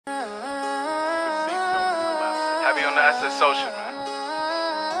Heavy on the SSO shit, man.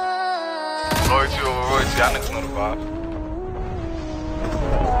 Loyalty over royalty, y'all niggas know the vibe.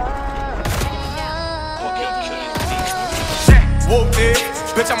 Whooped it,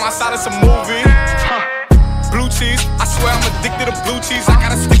 bitch, I'm outside of some movie. Blue cheese, I swear I'm addicted to blue cheese. I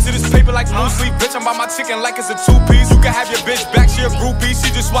gotta stick to this paper like loose leaf. Bitch, I'm by my chicken like it's a two-piece. You can have your bitch back, she a groupie.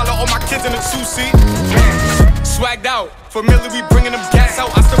 She just swallow all my kids in a two-seat. Swagged out, familiar, we bringing them gas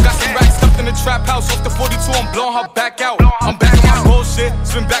out. I still got some racks stuffed in the trap house. Off the 42, I'm blowing her back out. I'm back on my bullshit,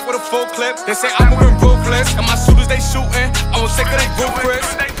 spin back with a full clip. They say I'm moving ruthless, and my shooters they shooting. I won't take it, they roof, Chris.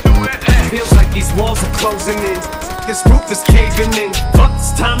 Feels like these walls are closing in. This roof is caving in. Fuck,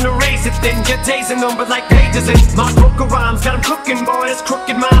 it's time to raise it then. Get days in them, but like pages in. My crooked rhymes got them cooking, boy. This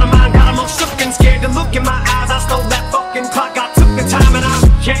crooked mind of mine got them all shook and scared to look in my eyes. I stole that fucking clock. I took the time and I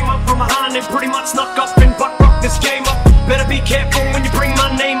came up from behind and pretty much snuck up and fuck this game up. Better be careful when you bring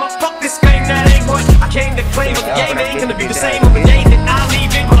my name up. Fuck this game, that ain't what I came to claim. But the game ain't gonna be the same on the day that I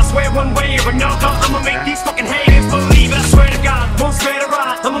leave it. But I swear one way or another, I'ma make these fucking haters believe it. I swear to God, won't spare to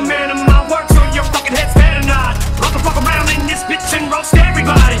ride. I'm a man of my word, so your fucking head's better not. I'll fuck around in this bitch and roast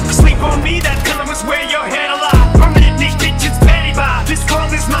everybody. Sleep on me, that pillow is where your head alive. Permanently, bitches petty by. This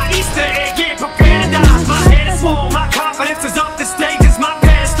world is my Easter egg, yeah, prepare to die. My head is full, my confidence is up. The stage is my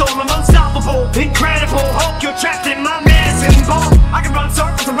pedestal, I'm unstoppable, incredible. Hope you're trapped in my medicine ball. I can run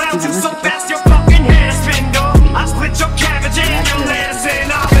circles around you so fast your fucking head is spin, dog. I split your cabbage and your lettuce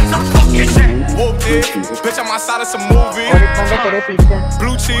and olives. I'm fucking dead. Whooped it, bitch, I'm outside of some movie.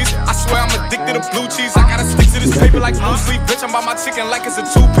 Blue cheese, I swear I'm addicted to blue cheese. I gotta stick to this paper like loose leaf. Bitch, I'm by my chicken like it's a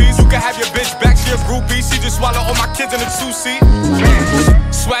two-piece. You can have your bitch back, she a groupie. She just swallow all my kids in a two-seat.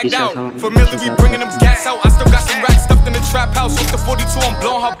 Swagged out, familiar, we bringing them gas out. I still got some racks stuffed in the trap house. Off the 42, I'm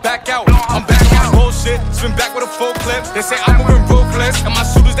blowing her back out. I'm back on my bullshit, spin back with a full clip. They say I'm moving ruthless, and my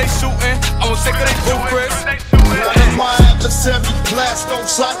shooters they shooting. I won't take it, they roof, Chris. My adversary blast on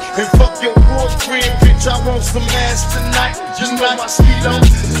sight and fuck your boyfriend, bitch. I want some ass tonight. Just like my mosquito,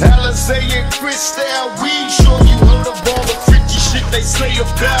 Alizé and Cristal weed. Sure you heard of all the freaky shit they say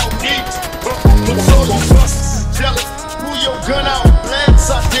about me. But all you busters is jealous. Pull your gun out,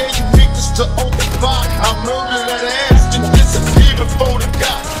 blast. I dare you niggas to open fire. I murder that ass and disappear before the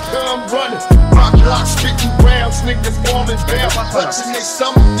guy come running. My Glock spitting rounds, niggas warming down. Touching their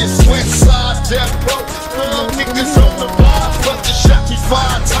stomach, this west side death row. Niggas on the bar, but the shot me 5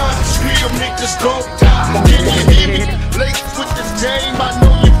 times. Real niggas gon' die. Can you hear me? Late with this game, I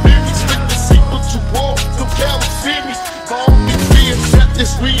know you feel me. Spit the sequel to war, no cowards fear me. My only fear is that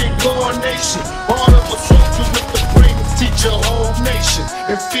this reincarnation. Part of a soldier with the brain to teach a whole nation.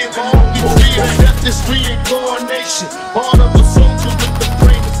 And fear my only fear is that this reincarnation. Part of a soldier with the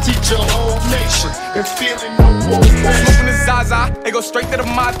brain to teach a whole nation. And feeling no more passion. Smoking the Zaza, they go straight to the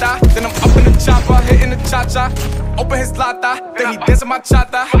Mata. Then I'm up in the chopper, hitting the cha-cha. Open his lata, then he dancing my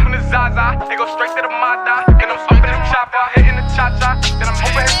chata. Smoking the Zaza, they go straight to the Mata. Then I'm up in the chopper, hitting the cha-cha. Then I'm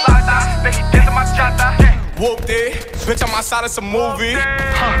open his lata, then he dancing my chata. Whooped it, bitch, I'm outside of some movie.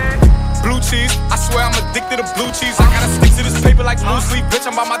 Blue cheese, I swear I'm addicted to blue cheese. I gotta stick to this paper like loose leaf. Bitch,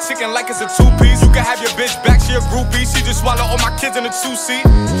 I'm by my chicken like it's a two-piece. You can have your bitch back, she a groupie. She just swallow all my kids in a two-seat.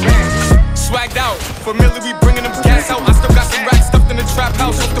 Swagged out, familiar, we bringing them gas out. I still got some racks stuffed in the trap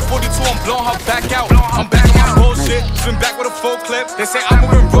house. Off the 42, I'm blowing her back out. I'm back on my bullshit, spin back with a full clip. They say I'm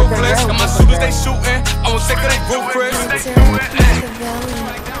moving ruthless, and my shooters they shooting. I won't take it, they roof, Chris.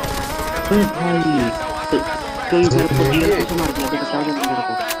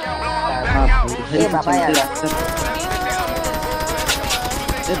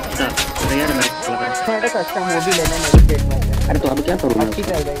 अरे तो अब क्या करूँ मैं?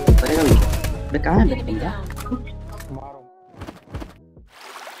 करेगा भी क्या? कहाँ है?